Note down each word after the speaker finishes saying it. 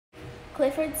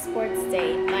Clifford Sports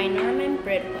Day by Norman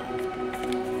Bridwell.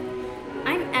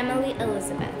 I'm Emily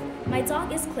Elizabeth. My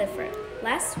dog is Clifford.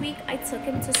 Last week I took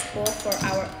him to school for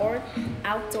our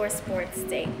outdoor sports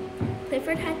day.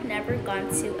 Clifford had never gone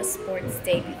to a sports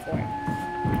day before.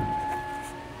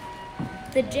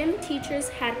 The gym teachers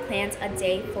had planned a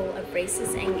day full of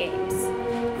races and games.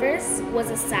 First was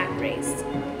a sack race.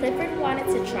 Clifford wanted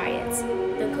to try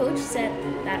it. The coach said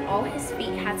that all his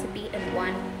feet had to be in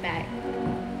one bag.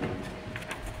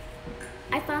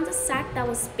 I found a sack that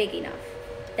was big enough.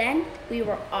 Then we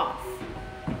were off.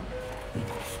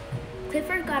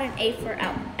 Clifford got an A for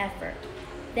effort.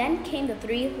 Then came the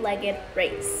three-legged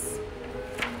race.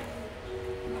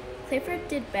 Clifford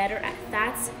did better at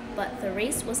that, but the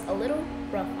race was a little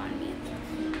rough on me.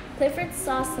 Clifford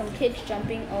saw some kids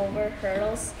jumping over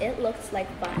hurdles. It looked like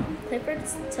fun. Clifford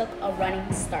took a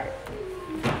running start.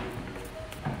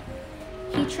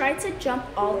 He tried to jump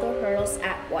all the hurdles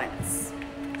at once.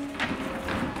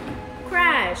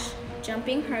 Crash!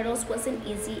 Jumping hurdles wasn't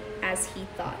easy as he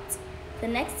thought. The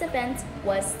next event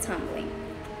was tumbling.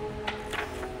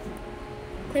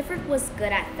 Clifford was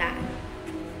good at that.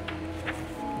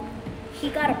 He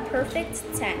got a perfect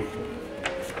 10.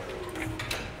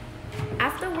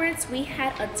 Afterwards, we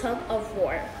had a tug of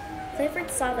war.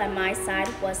 Clifford saw that my side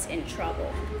was in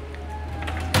trouble.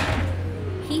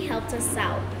 He helped us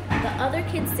out. The other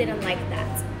kids didn't like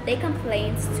that. They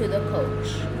complained to the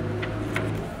coach.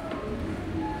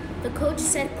 The coach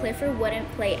said Clifford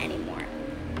wouldn't play anymore.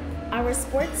 Our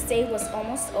sports day was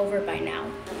almost over by now.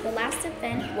 The last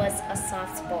event was a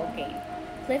softball game.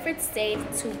 Clifford stayed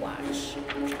to watch.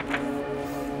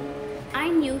 I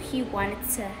knew he wanted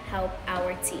to help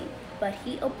our team, but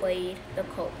he obeyed the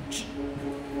coach.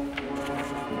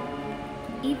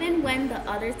 Even when the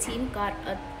other team got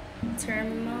a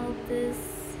tremendous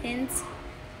hint,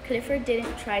 Clifford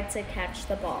didn't try to catch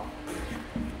the ball.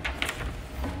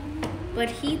 But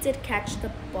he did catch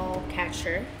the ball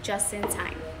catcher just in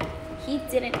time. He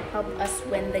didn't help us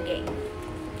win the game.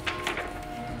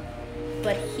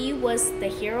 But he was the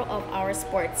hero of our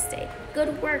sports day.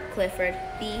 Good work, Clifford.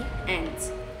 The end.